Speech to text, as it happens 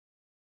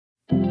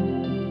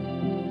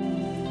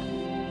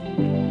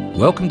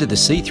Welcome to the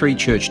C3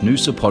 Church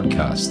Noosa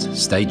podcast.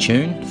 Stay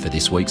tuned for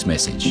this week's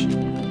message.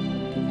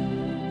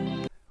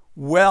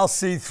 Well,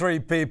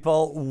 C3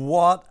 people,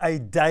 what a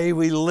day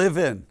we live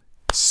in.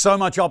 So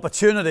much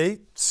opportunity,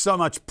 so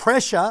much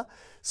pressure,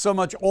 so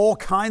much all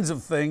kinds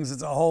of things.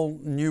 It's a whole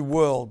new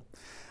world.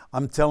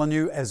 I'm telling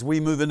you, as we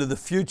move into the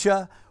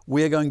future,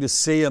 we're going to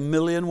see 1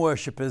 million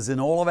worshipers in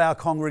all of our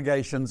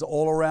congregations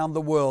all around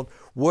the world,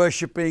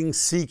 worshiping,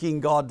 seeking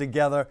God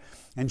together,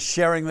 and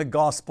sharing the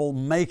gospel,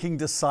 making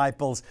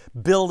disciples,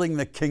 building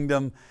the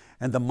kingdom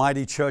and the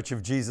mighty church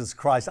of Jesus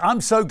Christ.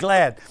 I'm so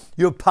glad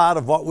you're part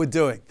of what we're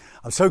doing.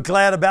 I'm so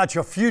glad about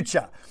your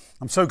future.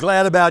 I'm so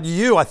glad about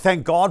you. I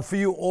thank God for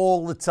you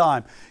all the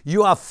time.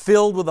 You are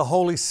filled with the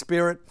Holy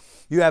Spirit.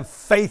 You have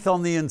faith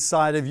on the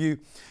inside of you.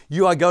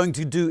 You are going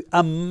to do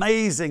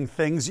amazing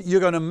things. You're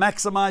going to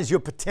maximize your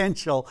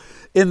potential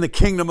in the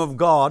kingdom of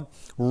God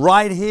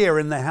right here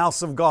in the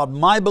house of God.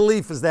 My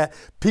belief is that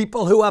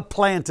people who are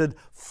planted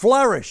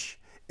flourish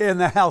in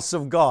the house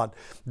of God.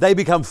 They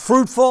become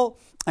fruitful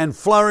and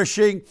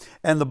flourishing,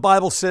 and the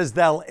Bible says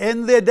they'll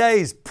end their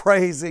days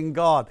praising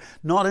God,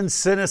 not in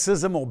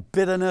cynicism or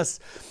bitterness,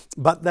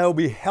 but they'll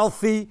be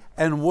healthy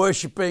and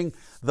worshiping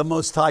the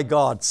Most High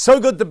God. So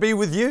good to be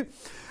with you.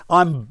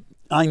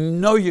 I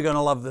know you're going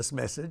to love this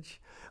message.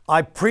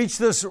 I preached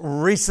this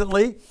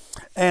recently,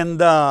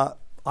 and I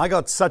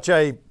got such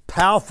a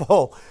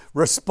powerful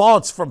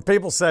response from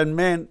people saying,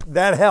 man,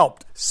 that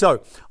helped.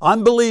 So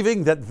I'm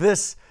believing that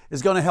this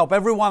is going to help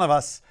every one of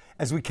us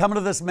as we come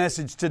into this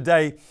message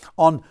today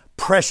on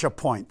pressure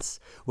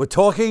points. We're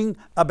talking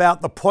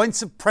about the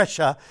points of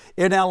pressure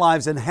in our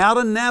lives and how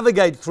to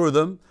navigate through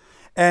them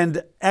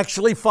and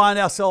actually find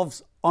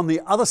ourselves on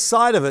the other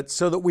side of it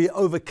so that we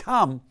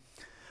overcome,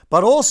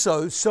 but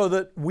also so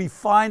that we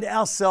find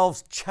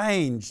ourselves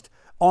changed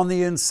on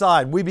the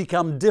inside. We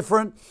become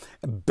different,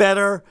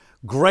 better,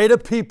 greater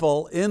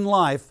people in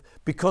life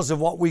because of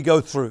what we go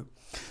through.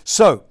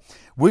 So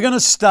we're going to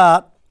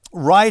start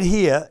right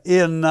here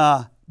in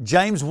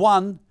James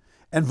 1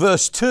 and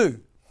verse 2,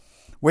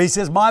 where he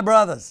says, "My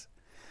brothers,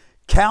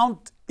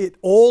 count it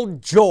all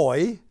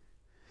joy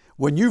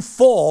when you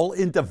fall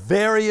into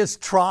various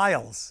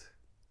trials."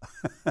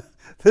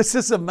 This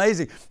is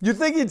amazing. You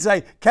think he'd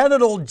say, count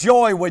it all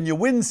joy when you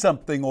win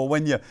something, or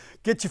when you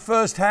get your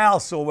first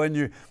house, or when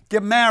you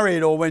get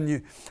married, or when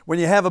you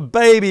have a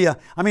baby.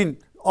 I mean,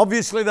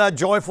 obviously they're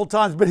joyful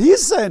times, but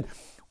he's saying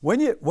when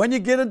you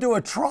get into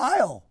a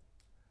trial,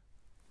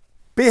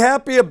 be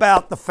happy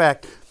about the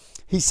fact.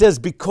 He says,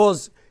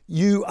 because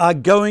you are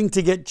going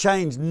to get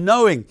changed,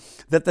 knowing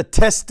that the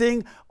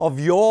testing of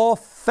your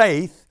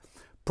faith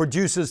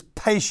produces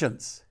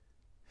patience.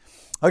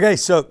 Okay,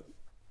 so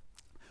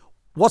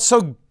what's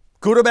so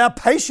good about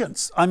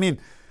patience? I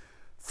mean,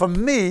 for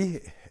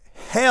me,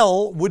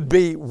 hell would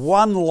be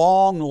one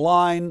long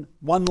line,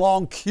 one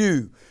long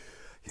queue.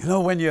 You know,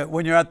 when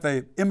you're at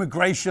the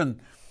immigration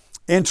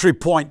entry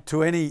point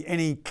to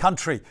any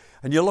country,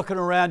 and you're looking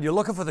around, you're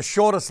looking for the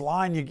shortest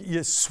line,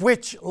 you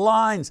switch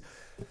lines.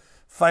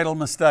 Fatal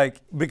mistake,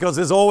 because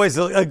there's always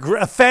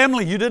a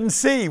family you didn't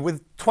see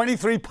with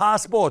 23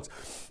 passports,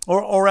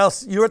 or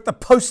else you're at the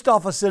post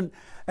office and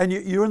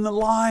you're in the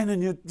line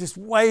and you're just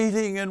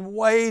waiting and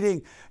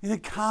waiting. You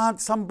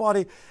can't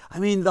somebody, I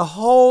mean, the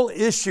whole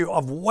issue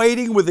of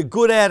waiting with a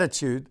good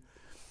attitude,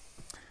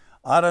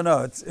 I don't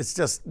know, it's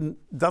just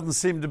doesn't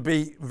seem to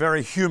be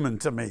very human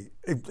to me.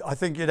 I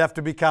think you'd have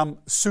to become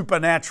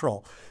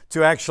supernatural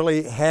to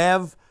actually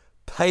have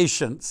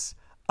patience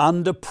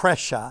under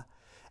pressure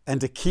and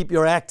to keep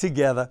your act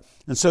together.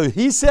 And so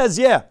he says,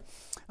 yeah,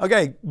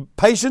 okay,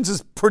 patience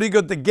is pretty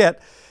good to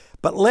get,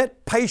 but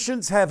let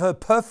patience have her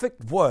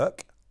perfect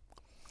work,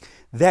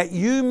 that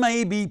you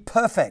may be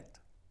perfect.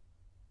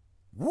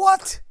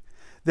 What?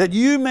 That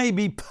you may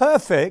be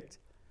perfect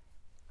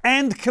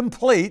and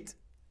complete,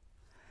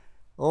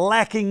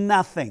 lacking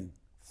nothing.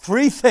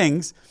 3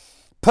 things: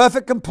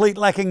 perfect, complete,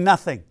 lacking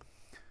nothing.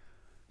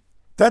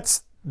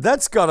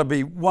 That's got to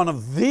be one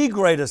of the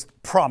greatest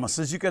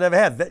promises you could ever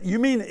have. That you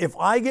mean if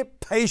I get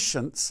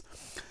patience,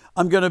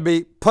 I'm going to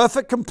be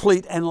perfect,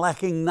 complete, and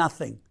lacking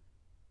nothing.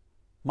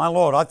 My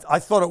Lord, I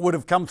thought it would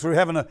have come through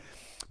having a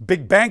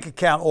big bank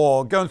account,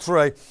 or going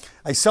through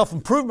a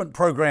self-improvement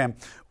program,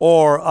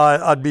 or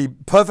I'd be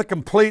perfect,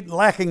 complete, and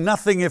lacking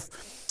nothing if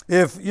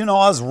I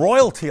was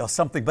royalty or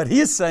something. But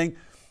he's saying,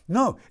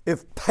 no,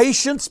 if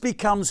patience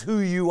becomes who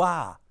you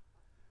are,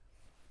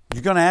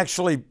 you're going to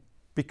actually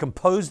be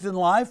composed in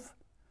life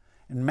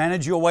and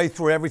manage your way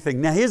through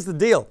everything. Now, here's the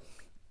deal.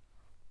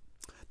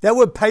 That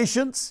word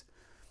patience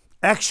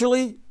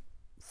actually,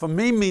 for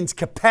me, means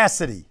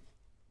capacity.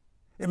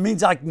 It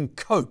means I can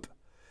cope.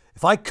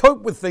 If I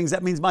cope with things,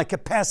 that means my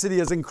capacity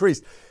has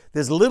increased.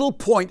 There's little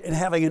point in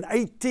having an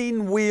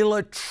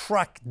 18-wheeler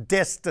truck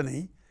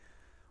Destiny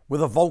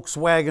with a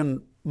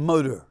Volkswagen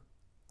motor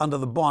under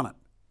the bonnet.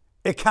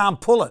 It can't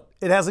pull it.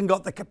 It hasn't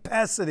got the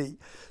capacity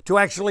to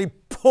actually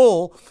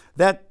pull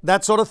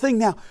that sort of thing.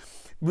 Now,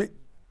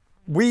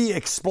 we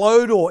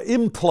explode or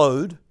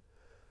implode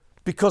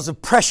because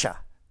of pressure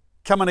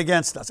coming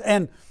against us.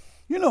 And,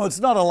 it's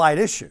not a light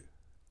issue.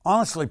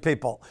 Honestly,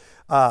 people,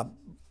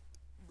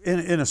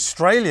 in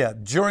Australia,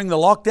 during the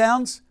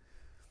lockdowns,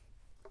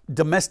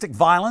 domestic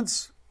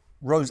violence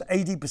rose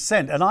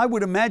 80%. And I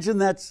would imagine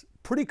that's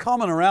pretty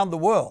common around the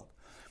world.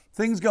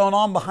 Things going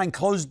on behind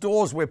closed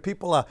doors where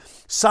people are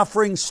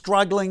suffering,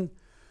 struggling.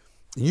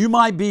 You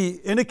might be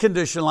in a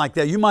condition like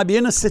that. You might be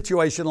in a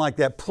situation like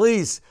that.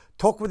 Please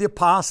talk with your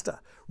pastor.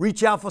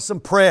 Reach out for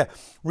some prayer.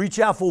 Reach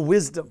out for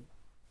wisdom.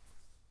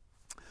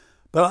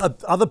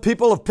 But other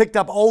people have picked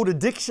up old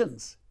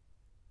addictions.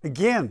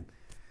 Again,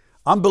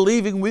 I'm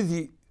believing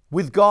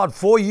with God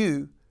for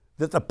you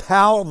that the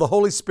power of the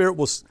Holy Spirit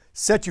will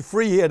set you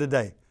free here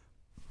today.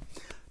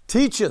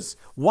 Teachers,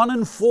 1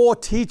 in 4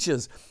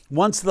 teachers,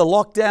 once the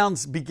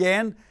lockdowns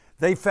began,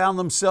 they found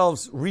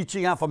themselves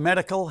reaching out for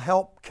medical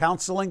help,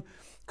 counseling,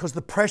 because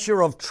the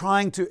pressure of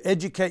trying to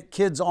educate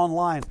kids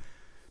online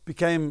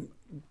became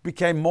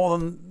more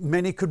than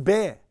many could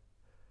bear.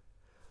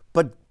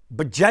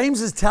 But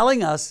James is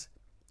telling us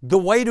the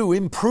way to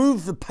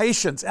improve the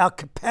patience, our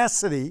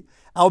capacity,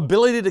 our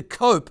ability to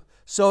cope,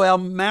 so our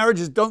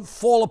marriages don't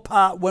fall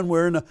apart when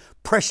we're in a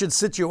pressured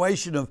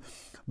situation of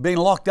being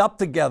locked up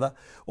together,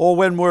 or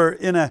when we're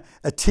in a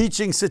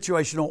teaching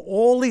situation, or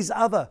all these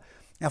other.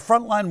 Our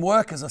frontline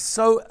workers are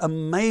so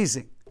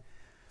amazing.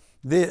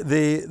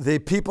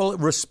 The people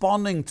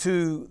responding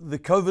to the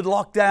COVID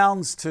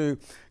lockdowns, to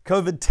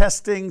COVID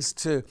testings,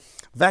 to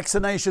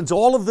vaccinations,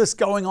 all of this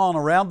going on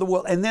around the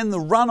world. And then the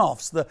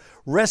runoffs, the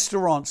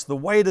restaurants, the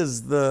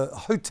waiters, the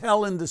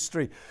hotel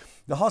industry,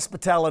 the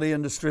hospitality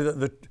industry,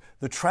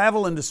 the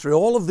travel industry,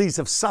 all of these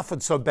have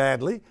suffered so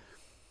badly.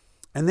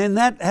 And then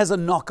that has a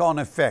knock-on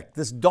effect.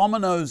 This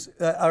dominoes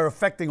are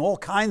affecting all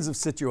kinds of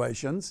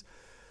situations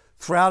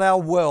throughout our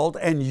world,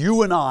 and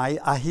you and I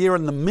are here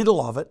in the middle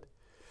of it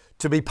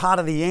to be part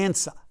of the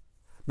answer,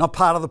 not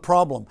part of the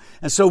problem.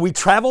 And so we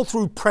travel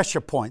through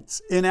pressure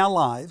points in our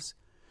lives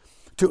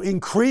to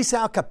increase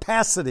our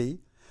capacity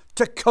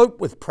to cope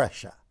with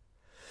pressure.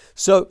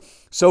 So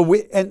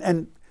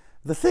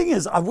the thing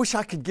is, I wish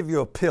I could give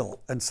you a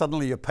pill and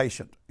suddenly you're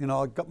patient. You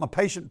know, I got my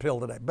patient pill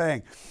today,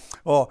 bang.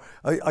 Or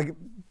I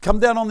come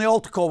down on the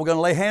altar call, we're going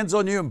to lay hands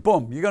on you and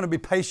boom, you're going to be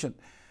patient.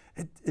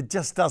 It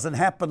just doesn't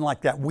happen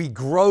like that. We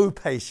grow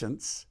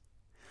patience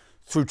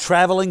through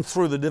traveling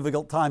through the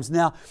difficult times.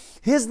 Now,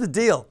 here's the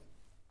deal.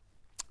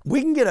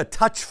 We can get a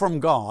touch from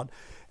God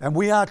and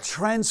we are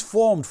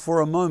transformed for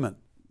a moment.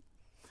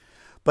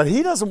 But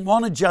He doesn't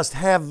want to just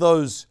have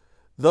those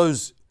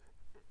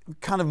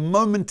kind of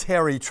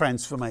momentary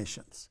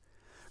transformations.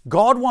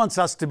 God wants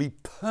us to be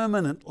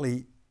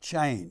permanently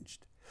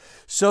changed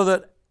so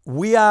that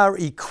we are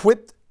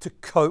equipped to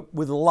cope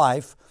with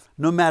life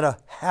no matter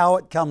how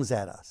it comes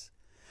at us.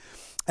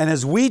 And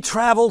as we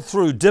travel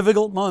through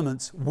difficult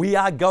moments, we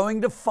are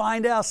going to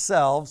find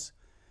ourselves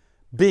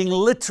being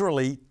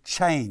literally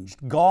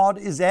changed. God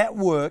is at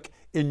work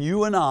in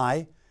you and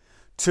I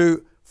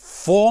to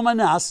form in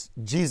us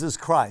Jesus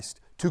Christ,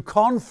 to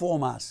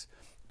conform us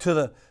to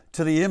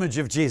the image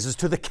of Jesus,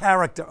 to the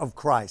character of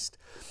Christ.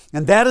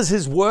 And that is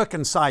His work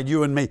inside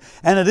you and me.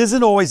 And it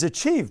isn't always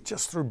achieved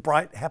just through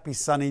bright, happy,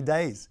 sunny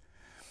days.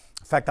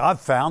 In fact, I've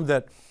found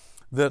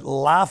that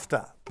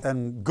laughter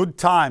and good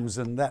times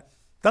and that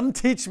doesn't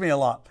teach me a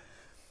lot.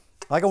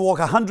 I can walk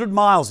 100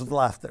 miles with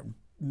laughter,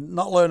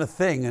 not learn a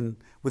thing, and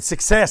with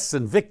success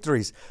and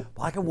victories.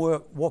 But I can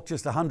walk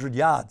just 100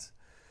 yards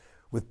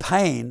with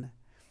pain,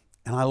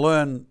 and I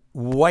learn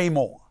way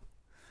more.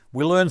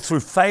 We learn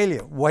through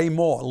failure way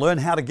more, learn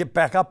how to get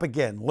back up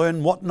again,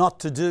 learn what not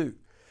to do.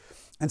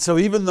 And so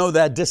even though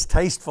they're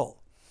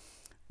distasteful,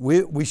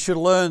 we should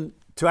learn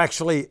to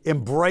actually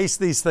embrace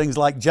these things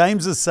like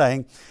James is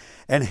saying.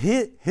 And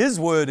his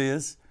word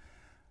is,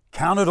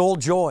 count it all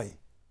joy.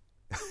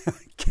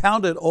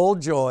 Count it all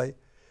joy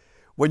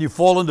when you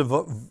fall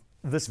into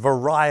this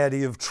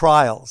variety of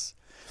trials.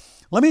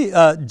 Let me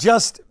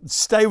just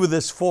stay with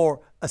this for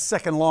a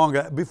second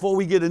longer before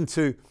we get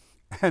into,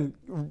 and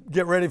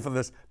get ready for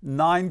this,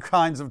 9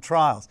 kinds of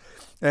trials.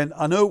 And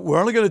I know we're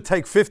only going to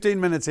take 15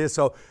 minutes here,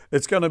 so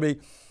it's going to be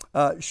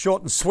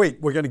short and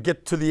sweet. We're going to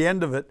get to the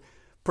end of it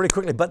pretty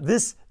quickly. But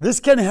this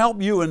can help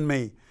you and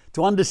me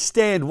to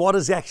understand what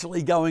is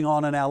actually going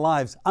on in our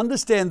lives.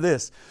 Understand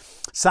this.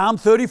 Psalm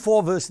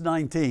 34 verse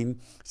 19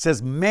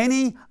 says,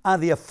 "Many are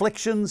the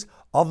afflictions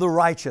of the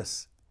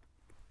righteous."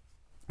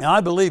 And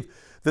I believe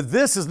that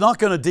this is not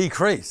going to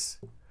decrease.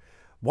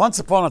 Once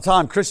upon a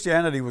time,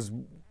 Christianity was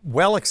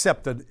well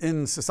accepted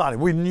in society.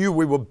 We knew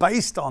we were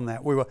based on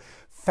that. We were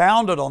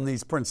founded on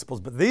these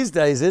principles. But these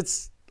days,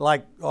 it's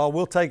like, oh,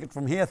 we'll take it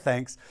from here,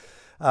 thanks.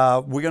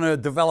 We're going to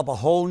develop a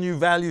whole new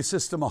value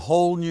system, a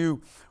whole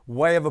new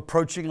way of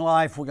approaching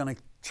life. We're going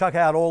to chuck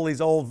out all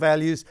these old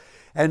values.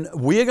 And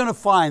we're going to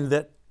find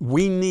that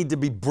we need to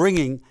be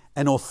bringing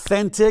an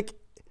authentic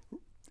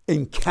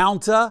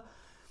encounter,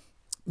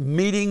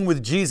 meeting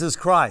with Jesus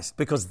Christ,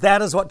 because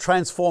that is what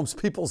transforms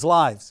people's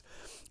lives.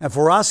 And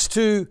for us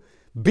to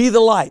be the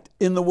light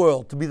in the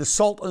world, to be the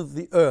salt of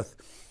the earth,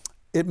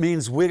 it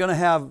means we're going to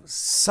have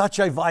such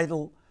a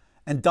vital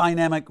and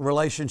dynamic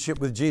relationship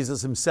with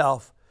Jesus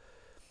Himself.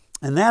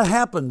 And that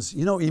happens,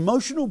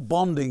 emotional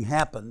bonding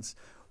happens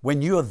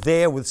when you are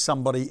there with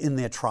somebody in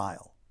their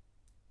trial.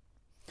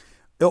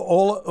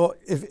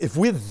 If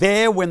we're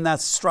there when they're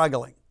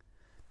struggling,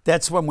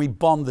 that's when we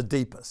bond the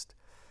deepest.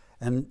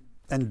 And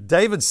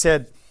David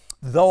said,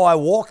 though I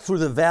walk through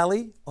the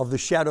valley of the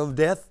shadow of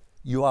death,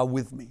 you are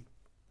with me.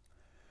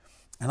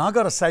 And I've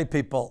got to say,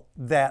 people,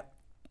 that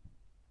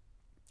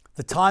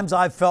the times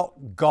I've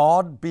felt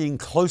God being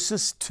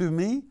closest to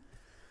me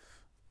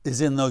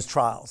is in those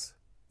trials,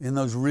 in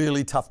those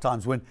really tough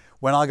times when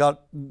I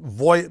got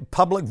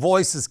public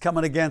voices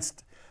coming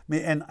against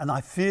me, and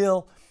I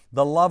feel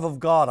the love of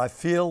God. I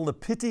feel the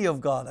pity of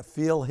God. I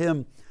feel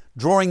Him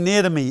drawing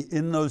near to me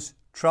in those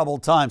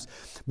troubled times.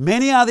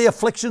 Many are the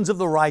afflictions of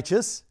the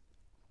righteous,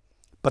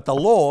 but the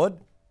Lord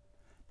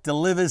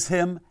delivers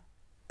him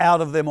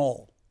out of them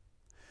all.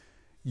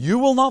 You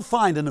will not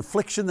find an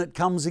affliction that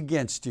comes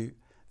against you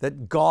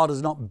that God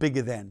is not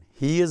bigger than.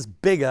 He is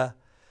bigger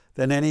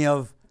than any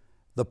of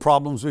the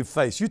problems we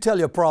face. You tell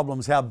your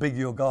problems how big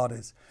your God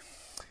is.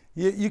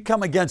 You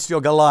come against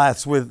your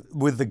Goliaths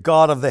with the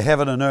God of the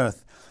heaven and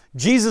earth.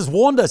 Jesus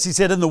warned us. He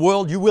said, in the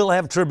world you will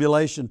have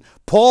tribulation.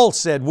 Paul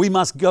said, we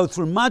must go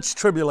through much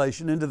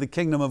tribulation into the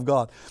kingdom of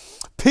God.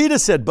 Peter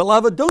said,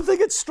 beloved, don't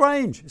think it's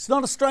strange. It's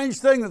not a strange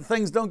thing that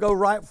things don't go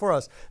right for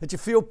us, that you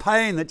feel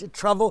pain, that you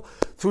travel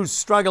through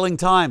struggling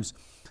times.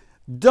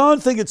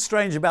 Don't think it's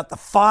strange about the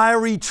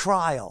fiery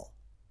trial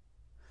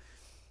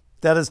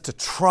that is to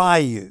try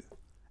you,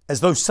 as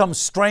though some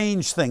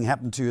strange thing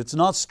happened to you. It's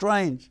not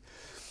strange.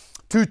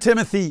 2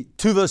 Timothy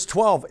 2 verse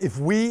 12, if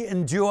we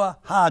endure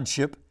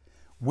hardship,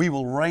 we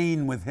will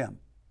reign with Him.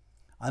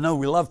 I know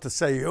we love to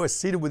say we're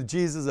seated with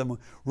Jesus and we're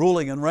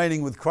ruling and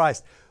reigning with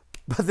Christ.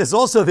 But there's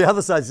also the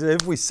other side.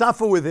 If we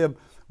suffer with Him,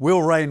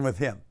 we'll reign with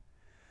Him.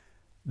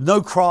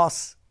 No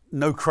cross,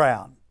 no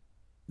crown.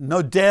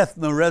 No death,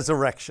 no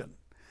resurrection.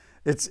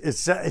 It's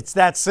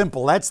that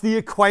simple. That's the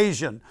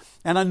equation.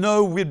 And I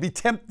know we'd be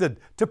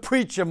tempted to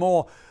preach a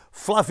more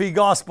fluffy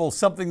gospel,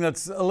 something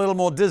that's a little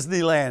more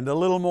Disneyland, a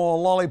little more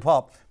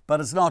lollipop. But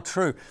it's not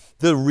true.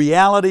 The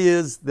reality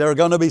is there are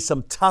going to be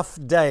some tough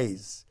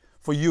days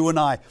for you and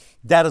I.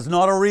 That is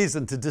not a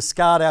reason to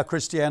discard our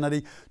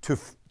Christianity,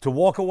 to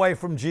walk away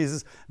from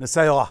Jesus and to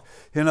say,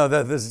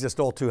 this is just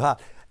all too hard.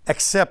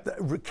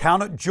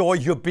 Count it joy,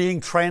 you're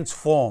being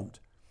transformed.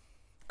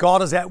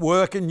 God is at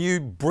work in you,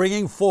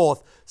 bringing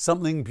forth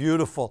something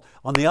beautiful.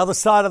 On the other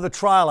side of the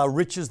trial are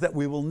riches that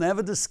we will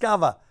never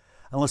discover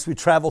unless we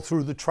travel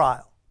through the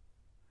trial.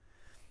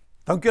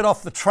 Don't get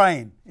off the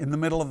train in the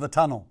middle of the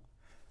tunnel.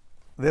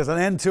 There's an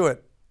end to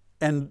it.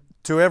 And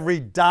to every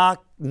dark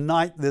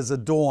night, there's a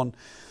dawn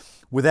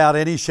without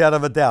any shadow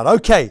of a doubt.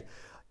 Okay,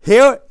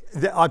 here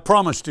I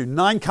promised you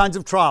 9 kinds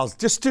of trials,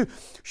 just to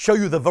show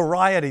you the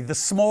variety, the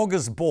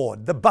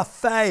smorgasbord, the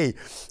buffet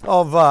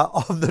of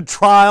the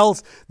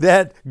trials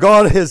that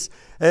God has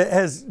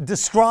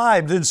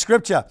described in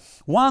Scripture.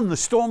 1, the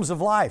storms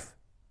of life.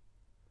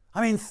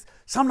 I mean,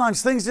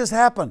 sometimes things just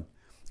happen.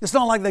 It's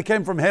not like they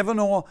came from heaven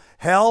or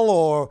hell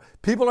or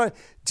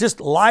just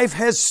life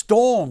has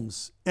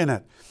storms in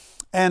it.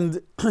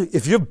 And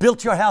if you've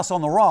built your house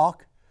on the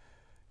rock,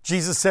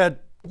 Jesus said,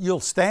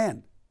 you'll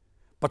stand.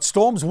 But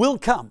storms will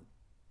come.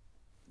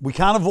 We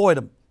can't avoid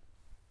them.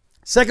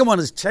 Second one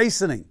is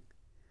chastening.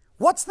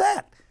 What's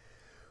that?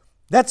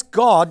 That's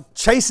God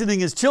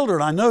chastening His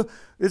children. I know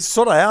it's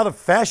sort of out of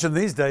fashion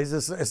these days.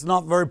 It's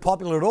not very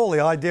popular at all, the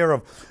idea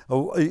of,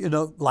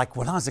 like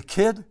when I was a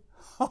kid,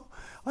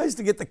 I used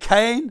to get the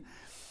cane,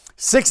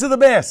 6 of the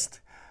best.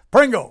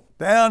 Pringle,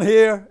 down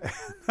here,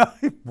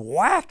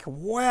 whack,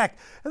 whack.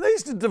 And they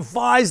used to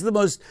devise the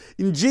most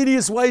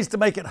ingenious ways to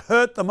make it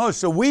hurt the most.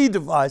 So we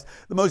devised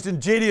the most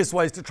ingenious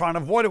ways to try and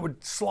avoid it.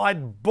 We'd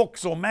slide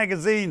books or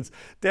magazines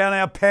down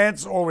our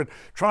pants, or we'd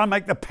try and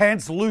make the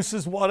pants loose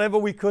as whatever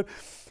we could.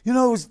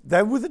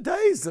 They were the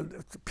days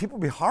that people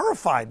would be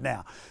horrified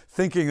now,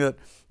 thinking that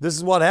this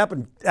is what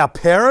happened. Our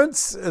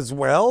parents as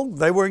well,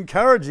 they were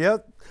encouraged,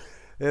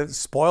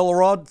 spoil the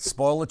rod,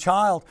 spoil the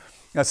child.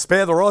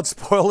 Spare the rod,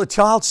 spoil the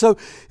child. So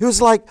it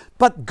was like,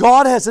 but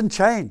God hasn't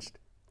changed.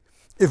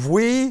 If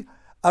we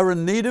are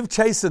in need of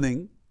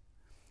chastening,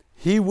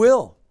 He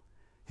will.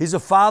 He's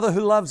a Father who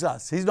loves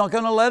us. He's not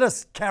going to let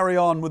us carry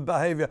on with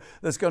behavior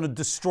that's going to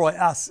destroy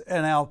us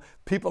and our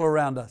people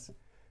around us. He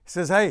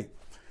says, hey,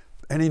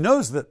 and He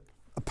knows that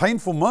a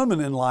painful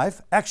moment in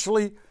life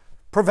actually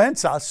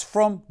prevents us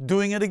from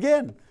doing it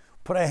again.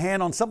 Put our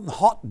hand on something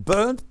hot,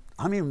 burnt.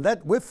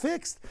 We're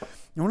fixed.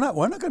 We're not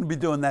going to be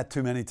doing that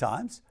too many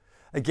times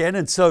again.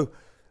 And so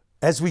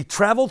as we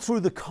travel through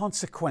the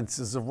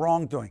consequences of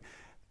wrongdoing,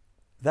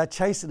 that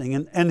chastening,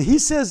 and He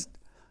says,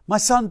 my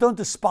son, don't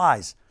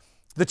despise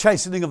the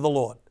chastening of the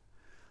Lord.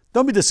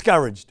 Don't be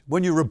discouraged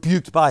when you're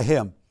rebuked by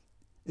Him.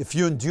 If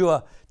you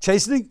endure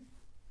chastening,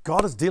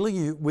 God is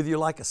dealing with you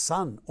like a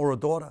son or a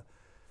daughter.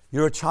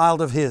 You're a child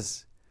of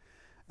His.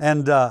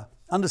 And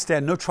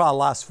understand, no trial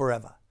lasts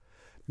forever.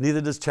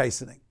 Neither does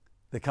chastening.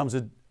 There comes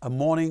a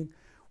morning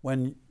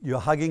when you're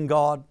hugging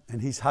God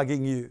and He's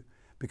hugging you,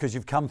 because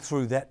you've come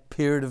through that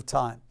period of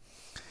time.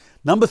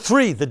 Number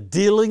 3, the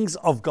dealings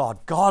of God.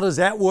 God is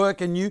at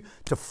work in you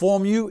to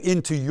form you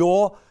into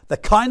the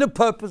kind of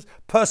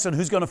person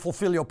who's going to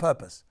fulfill your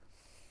purpose.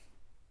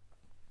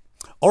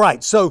 All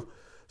right, so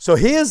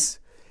here's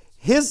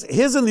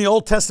in the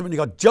Old Testament, you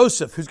got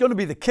Joseph, who's going to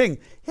be the king.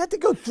 He had to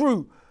go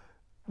through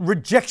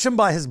rejection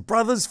by his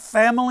brothers,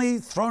 family,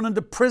 thrown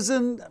into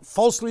prison,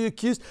 falsely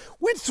accused,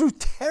 went through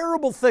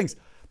terrible things,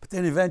 but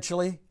then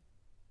eventually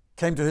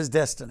came to his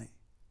destiny.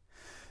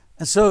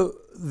 And so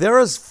there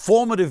is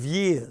formative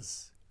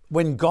years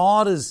when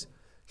God is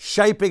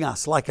shaping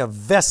us like a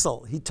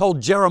vessel. He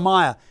told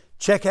Jeremiah,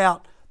 check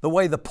out the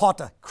way the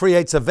potter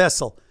creates a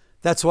vessel.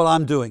 That's what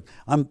I'm doing.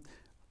 I'm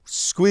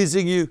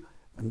squeezing you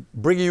and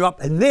bringing you up,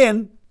 and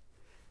then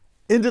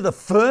into the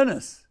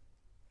furnace.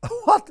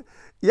 What?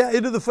 Yeah,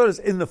 into the furnace.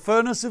 In the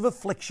furnace of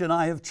affliction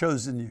I have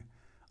chosen you,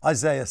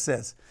 Isaiah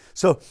says.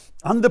 So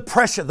under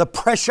pressure, the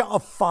pressure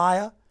of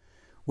fire,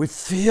 we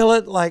feel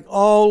it like,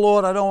 oh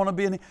Lord, I don't want to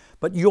be in it.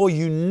 But your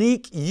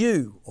unique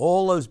you,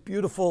 all those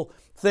beautiful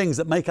things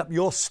that make up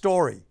your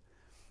story,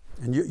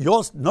 and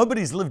yours,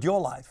 nobody's lived your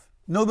life.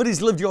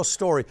 Nobody's lived your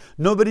story.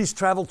 Nobody's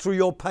traveled through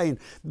your pain.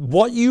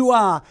 What you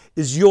are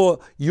is you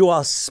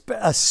are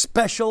a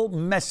special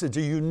message,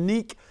 a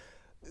unique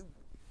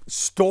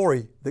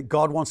story that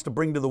God wants to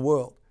bring to the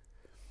world.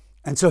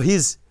 And so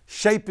He's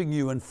shaping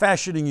you and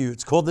fashioning you.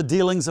 It's called the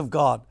dealings of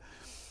God.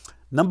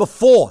 Number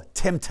 4,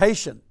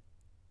 temptation.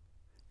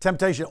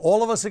 Temptation.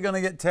 All of us are going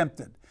to get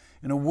tempted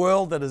in a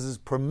world that is as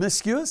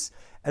promiscuous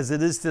as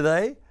it is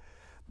today,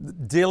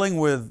 dealing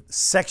with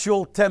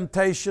sexual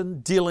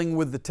temptation, dealing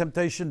with the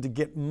temptation to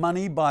get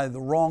money by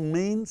the wrong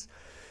means,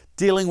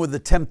 dealing with the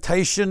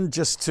temptation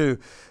just to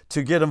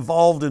get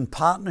involved in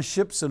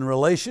partnerships and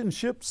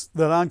relationships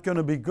that aren't going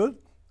to be good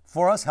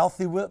for us,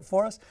 healthy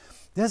for us.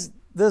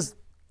 There's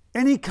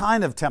any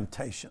kind of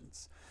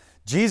temptations.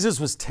 Jesus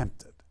was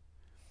tempted.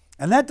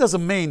 And that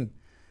doesn't mean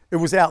it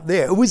was out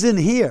there. It was in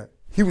here.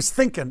 He was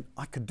thinking,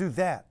 I could do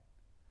that.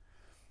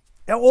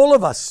 And all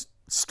of us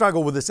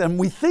struggle with this, and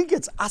we think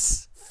it's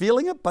us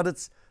feeling it, but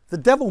it's the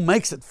devil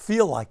makes it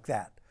feel like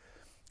that.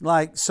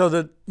 Like, so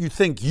that you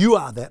think you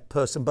are that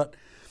person.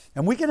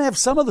 And we can have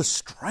some of the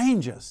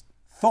strangest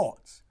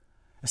thoughts,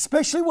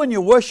 especially when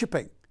you're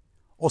worshiping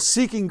or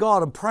seeking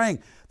God and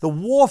praying. The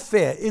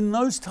warfare in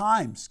those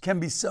times can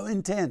be so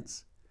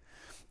intense.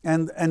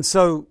 And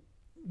so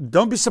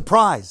don't be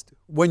surprised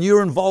when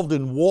you're involved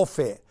in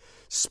warfare,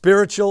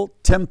 spiritual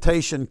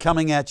temptation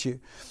coming at you.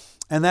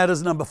 And that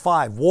is number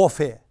 5,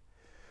 warfare.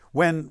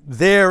 When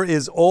there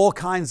is all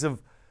kinds of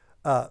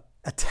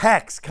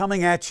attacks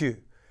coming at you,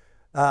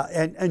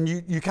 and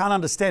you can't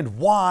understand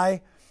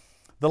why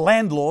the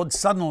landlord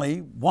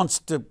suddenly wants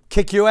to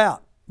kick you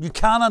out. You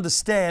can't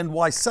understand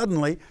why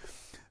suddenly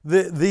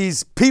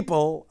these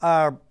people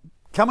are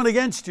coming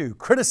against you,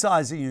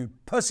 criticizing you,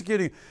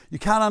 persecuting you. You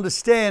can't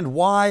understand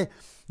why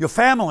your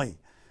family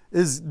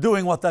is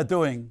doing what they're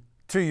doing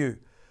to you.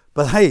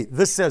 But hey,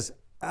 this says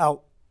our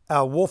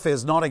warfare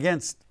is not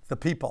against the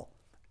people.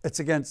 It's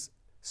against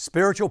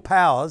spiritual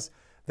powers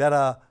that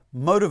are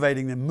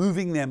motivating them,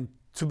 moving them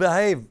to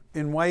behave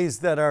in ways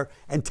that are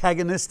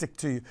antagonistic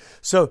to you.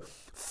 So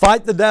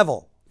fight the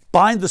devil,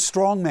 bind the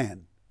strong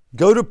man,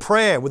 go to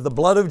prayer with the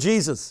blood of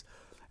Jesus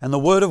and the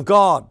word of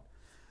God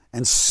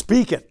and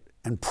speak it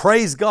and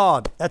praise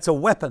God. That's a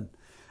weapon.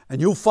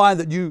 And you'll find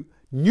that you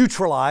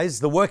neutralize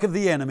the work of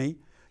the enemy.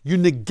 You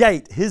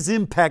negate his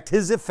impact,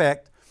 his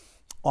effect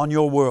on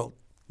your world.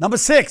 Number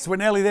 6, we're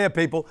nearly there,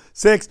 people.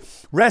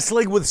 6,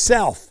 wrestling with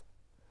self.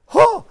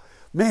 Oh,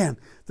 man,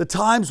 the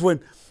times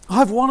when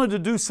I've wanted to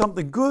do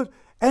something good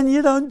and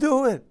you don't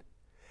do it.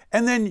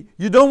 And then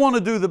you don't want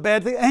to do the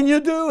bad thing and you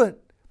do it.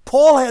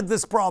 Paul had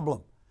this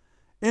problem.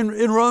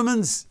 In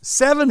Romans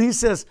 7, he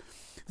says,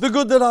 the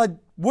good that I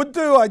would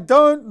do, I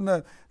don't.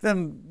 And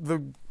then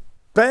the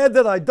bad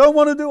that I don't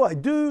want to do, I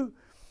do.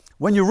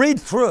 When you read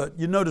through it,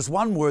 you notice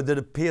one word that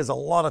appears a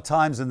lot of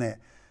times in there,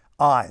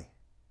 I.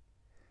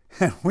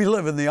 We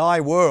live in the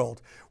I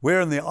world. We're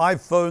in the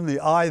iPhone,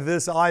 the I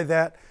this, I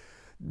that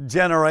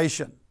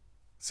generation.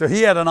 So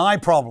he had an I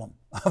problem,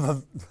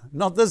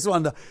 not this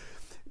one.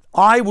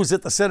 I was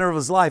at the center of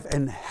his life,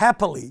 and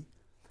happily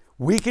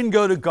we can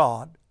go to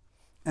God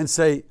and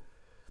say,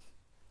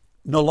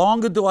 no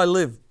longer do I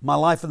live my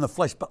life in the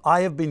flesh, but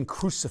I have been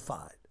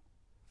crucified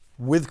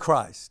with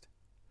Christ.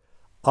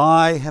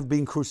 I have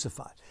been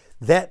crucified.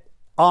 That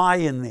I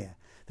in there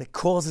that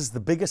causes the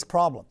biggest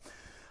problem.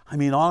 I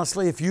mean,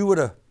 honestly, if you were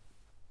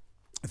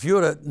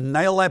to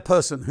nail that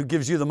person who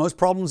gives you the most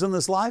problems in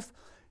this life,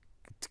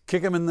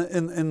 kick him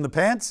in the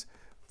pants,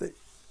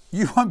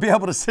 you won't be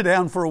able to sit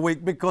down for a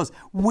week, because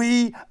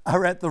we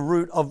are at the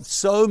root of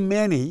so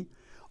many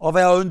of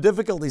our own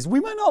difficulties.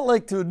 We may not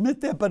like to admit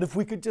that, but if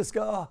we could just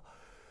go, oh,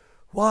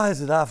 why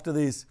is it after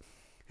these,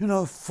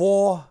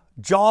 4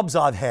 jobs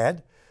I've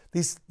had,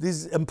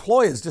 these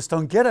employers just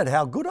don't get it,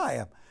 how good I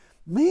am.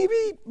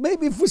 Maybe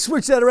if we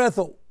switch that around, I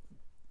thought,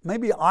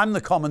 maybe I'm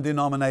the common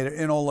denominator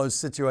in all those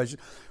situations.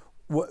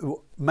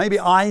 Maybe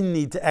I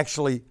need to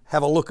actually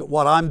have a look at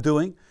what I'm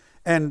doing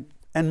and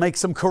make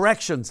some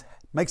corrections,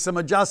 make some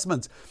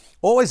adjustments.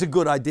 Always a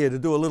good idea to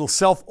do a little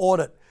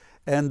self-audit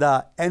and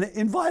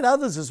invite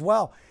others as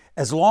well.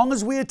 As long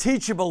as we are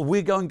teachable,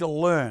 we're going to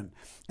learn.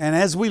 And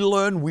as we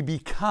learn, we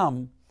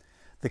become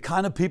the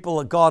kind of people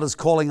that God is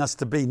calling us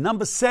to be.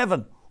 Number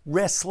 7,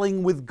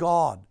 wrestling with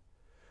God.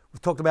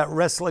 We've talked about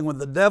wrestling with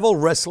the devil,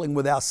 wrestling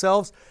with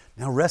ourselves.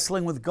 Now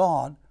wrestling with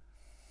God.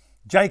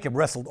 Jacob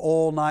wrestled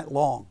all night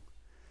long.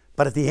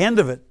 But at the end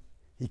of it,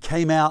 he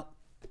came out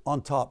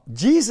on top.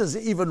 Jesus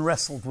even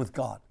wrestled with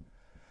God.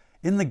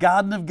 In the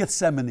Garden of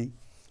Gethsemane,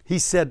 he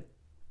said,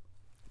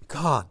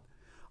 God,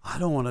 I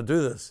don't want to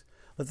do this.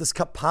 Let this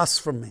cup pass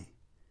from me.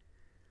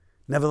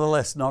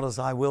 Nevertheless, not as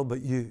I will,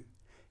 but you.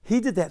 He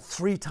did that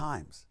 3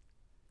 times,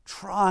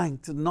 trying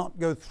to not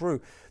go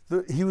through.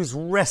 He was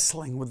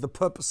wrestling with the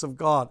purpose of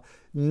God.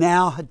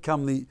 Now had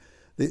come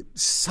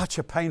such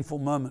a painful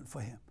moment for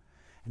him.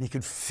 And he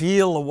could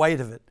feel the weight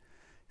of it.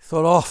 He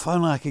thought, oh, if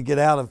only I could get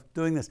out of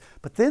doing this.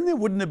 But then there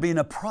wouldn't have been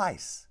a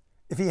price.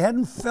 If he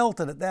hadn't felt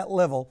it at that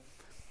level,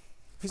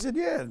 if he said,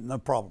 yeah, no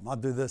problem, I'll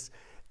do this.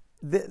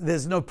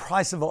 There's no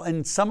price of it.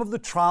 And some of the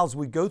trials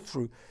we go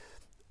through,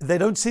 they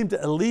don't seem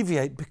to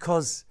alleviate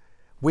because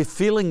we're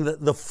feeling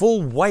the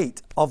full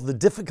weight of the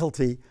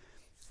difficulty,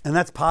 and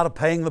that's part of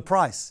paying the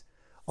price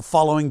of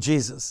following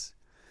Jesus.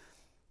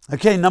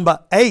 Okay, number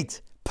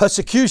 8,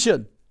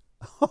 persecution.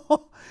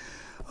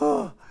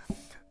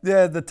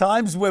 Yeah, the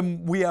times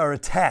when we are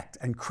attacked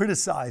and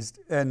criticized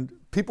and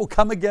people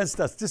come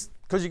against us just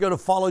because you're going to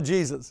follow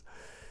Jesus.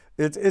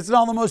 It's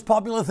not the most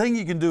popular thing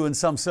you can do in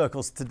some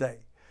circles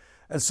today.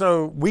 And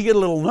so we get a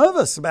little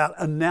nervous about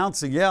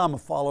announcing, yeah, I'm a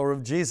follower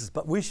of Jesus,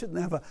 but we should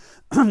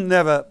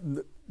never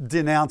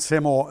denounce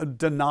him or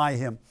deny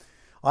him.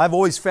 I've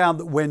always found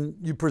that when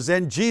you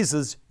present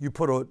Jesus, you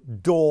put a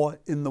door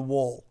in the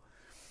wall.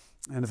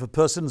 And if a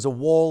person's a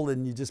wall,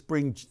 then you just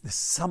bring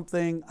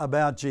something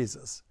about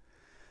Jesus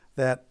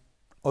that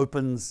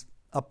opens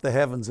up the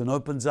heavens and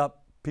opens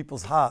up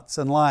people's hearts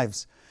and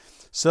lives.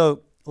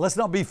 So let's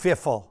not be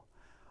fearful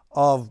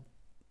of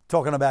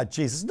talking about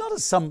Jesus, not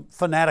as some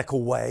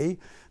fanatical way,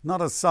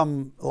 not as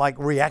some like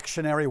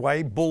reactionary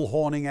way,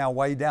 bullhorning our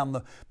way down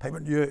the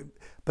pavement,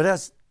 but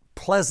as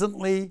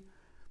pleasantly,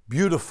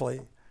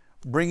 beautifully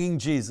bringing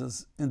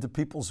Jesus into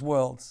people's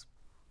worlds,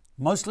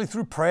 mostly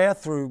through prayer,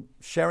 through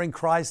sharing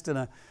Christ in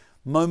a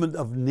moment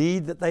of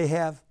need that they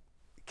have.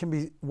 It can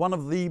be one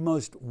of the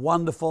most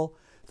wonderful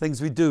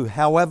things we do.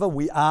 However,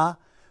 we are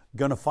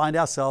going to find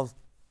ourselves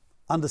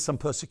under some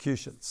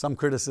persecution, some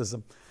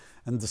criticism.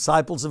 And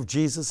disciples of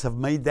Jesus have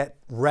made that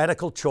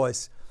radical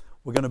choice.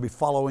 We're going to be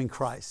following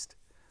Christ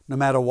no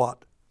matter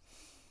what.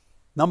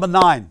 Number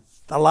 9,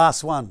 the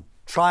last one,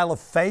 trial of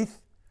faith.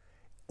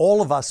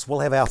 All of us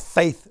will have our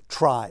faith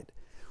tried.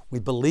 We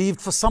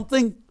believed for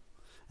something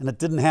and it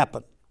didn't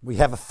happen. We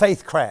have a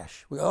faith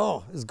crash.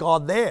 Is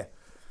God there?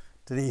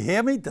 Did he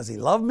hear me? Does he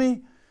love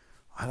me?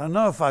 I don't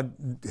know am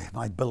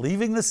I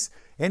believing this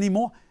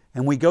anymore?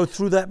 And we go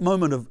through that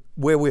moment of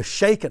where we're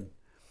shaken.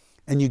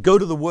 And you go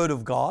to the Word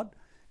of God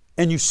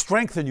and you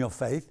strengthen your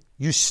faith.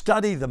 You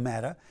study the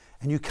matter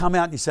and you come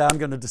out and you say, I'm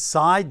going to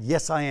decide,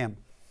 yes, I am,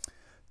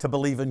 to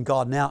believe in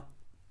God. Now,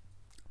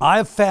 I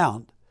have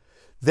found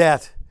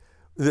that,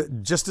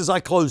 just as I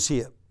close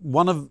here,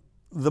 one of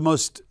the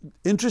most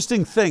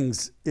interesting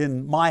things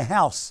in my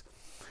house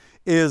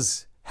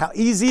is how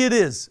easy it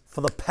is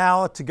for the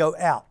power to go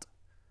out.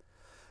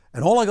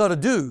 And all I got to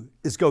do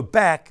is go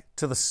back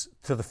to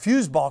the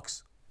fuse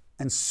box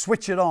and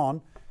switch it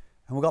on,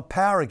 and we've got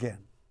power again.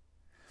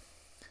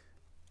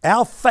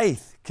 Our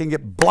faith can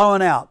get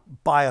blown out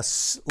by a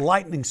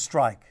lightning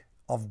strike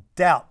of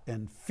doubt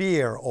and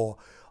fear or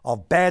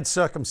of bad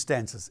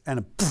circumstances, and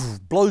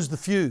it blows the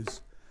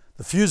fuse.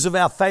 The fuse of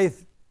our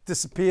faith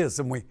disappears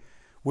and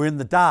we're in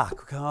the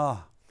dark.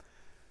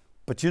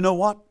 But you know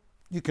what?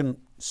 You can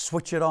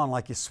switch it on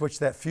like you switch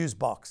that fuse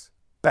box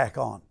back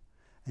on.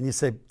 And you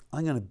say,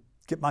 I'm going to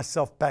get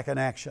myself back in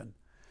action.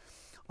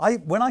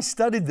 When I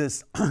studied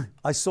this,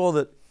 I saw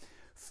that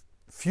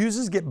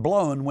fuses get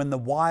blown when the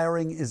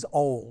wiring is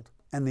old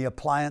and the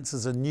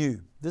appliances are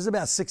new. There's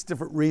about 6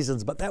 different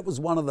reasons, but that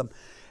was one of them.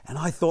 And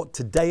I thought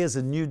today is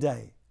a new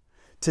day.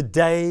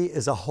 Today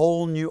is a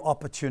whole new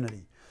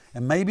opportunity.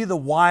 And maybe the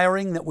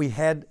wiring that we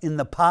had in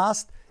the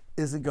past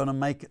isn't going to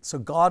make it. So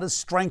God is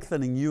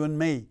strengthening you and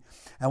me.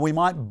 And we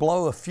might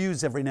blow a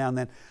fuse every now and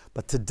then.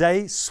 But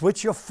today,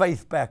 switch your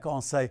faith back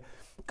on. Say,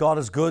 God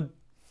is good.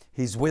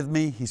 He's with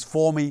me. He's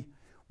for me.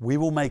 We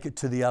will make it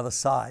to the other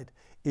side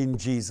in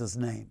Jesus'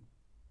 name.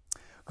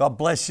 God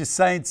bless you,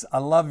 saints. I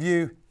love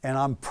you. And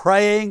I'm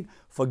praying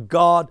for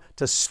God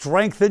to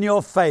strengthen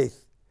your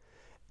faith.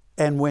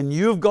 And when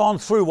you've gone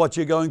through what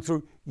you're going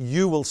through,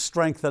 you will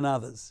strengthen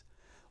others.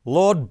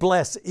 Lord,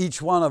 bless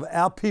each one of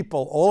our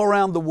people all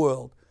around the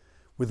world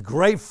with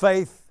great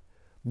faith.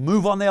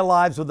 Move on their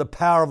lives with the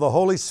power of the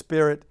Holy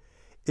Spirit.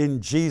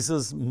 In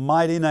Jesus'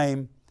 mighty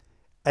name,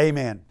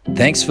 amen.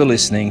 Thanks for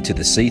listening to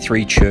the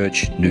C3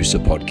 Church Noosa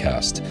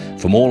podcast.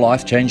 For more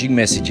life-changing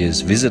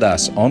messages, visit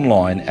us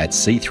online at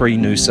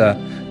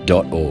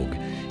c3noosa.org.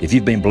 If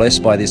you've been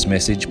blessed by this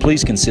message,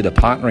 please consider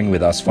partnering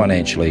with us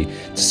financially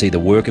to see the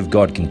work of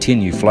God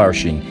continue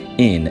flourishing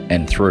in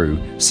and through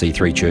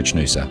C3 Church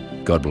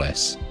Noosa. God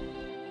bless.